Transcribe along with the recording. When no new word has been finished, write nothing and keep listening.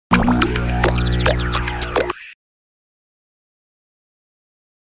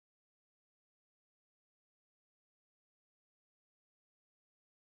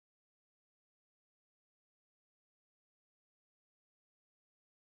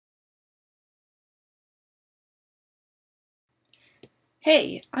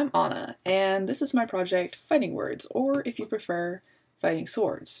Hey, I'm Anna, and this is my project Fighting Words, or if you prefer, Fighting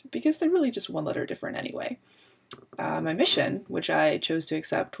Swords, because they're really just one letter different anyway. My mission, which I chose to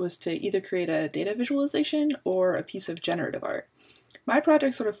accept, was to either create a data visualization or a piece of generative art. My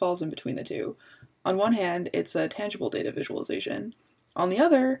project sort of falls in between the two. On one hand, it's a tangible data visualization. On the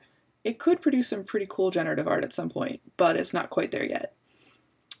other, it could produce some pretty cool generative art at some point, but it's not quite there yet.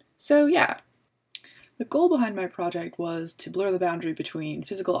 So yeah, the goal behind my project was to blur the boundary between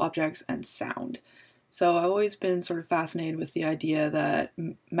physical objects and sound. So I've always been sort of fascinated with the idea that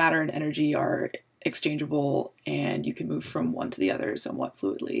matter and energy are exchangeable and you can move from one to the other somewhat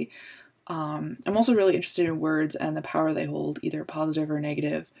fluidly. I'm also really interested in words and the power they hold, either positive or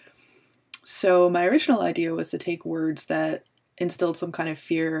negative. So my original idea was to take words that instilled some kind of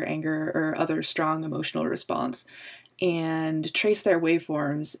fear, anger, or other strong emotional response and trace their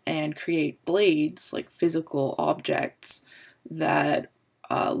waveforms and create blades, like physical objects, that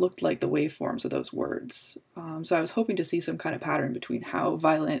looked like the waveforms of those words. So I was hoping to see some kind of pattern between how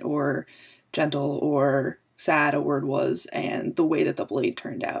violent or gentle or sad a word was and the way that the blade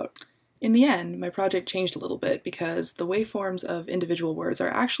turned out. In the end, my project changed a little bit because the waveforms of individual words are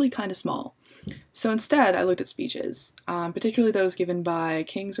actually kind of small. So instead, I looked at speeches, particularly those given by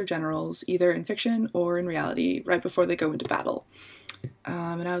kings or generals, either in fiction or in reality, right before they go into battle.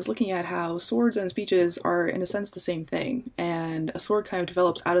 And I was looking at how swords and speeches are, in a sense, the same thing, and a sword kind of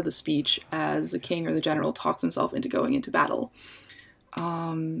develops out of the speech as the king or the general talks himself into going into battle.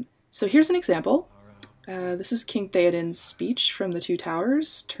 So here's an example. This is King Theoden's speech from the Two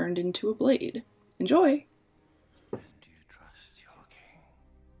Towers turned into a blade. Enjoy! And you trust your king?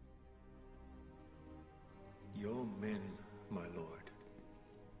 Your men, my lord,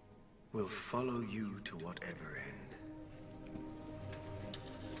 will follow you to whatever end.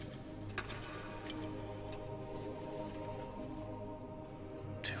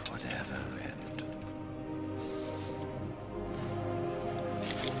 To whatever end.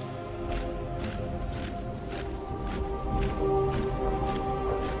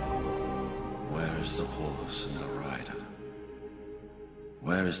 Where is the horse and the rider?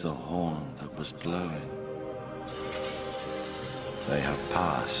 Where is the horn that was blowing? They have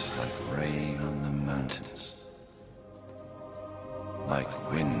passed like rain on the mountains,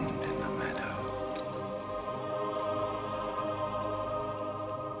 like wind in the meadow.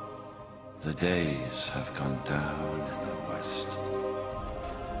 The days have gone down in the west,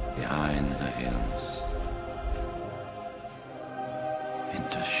 behind the hills,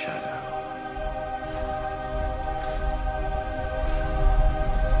 into shadow.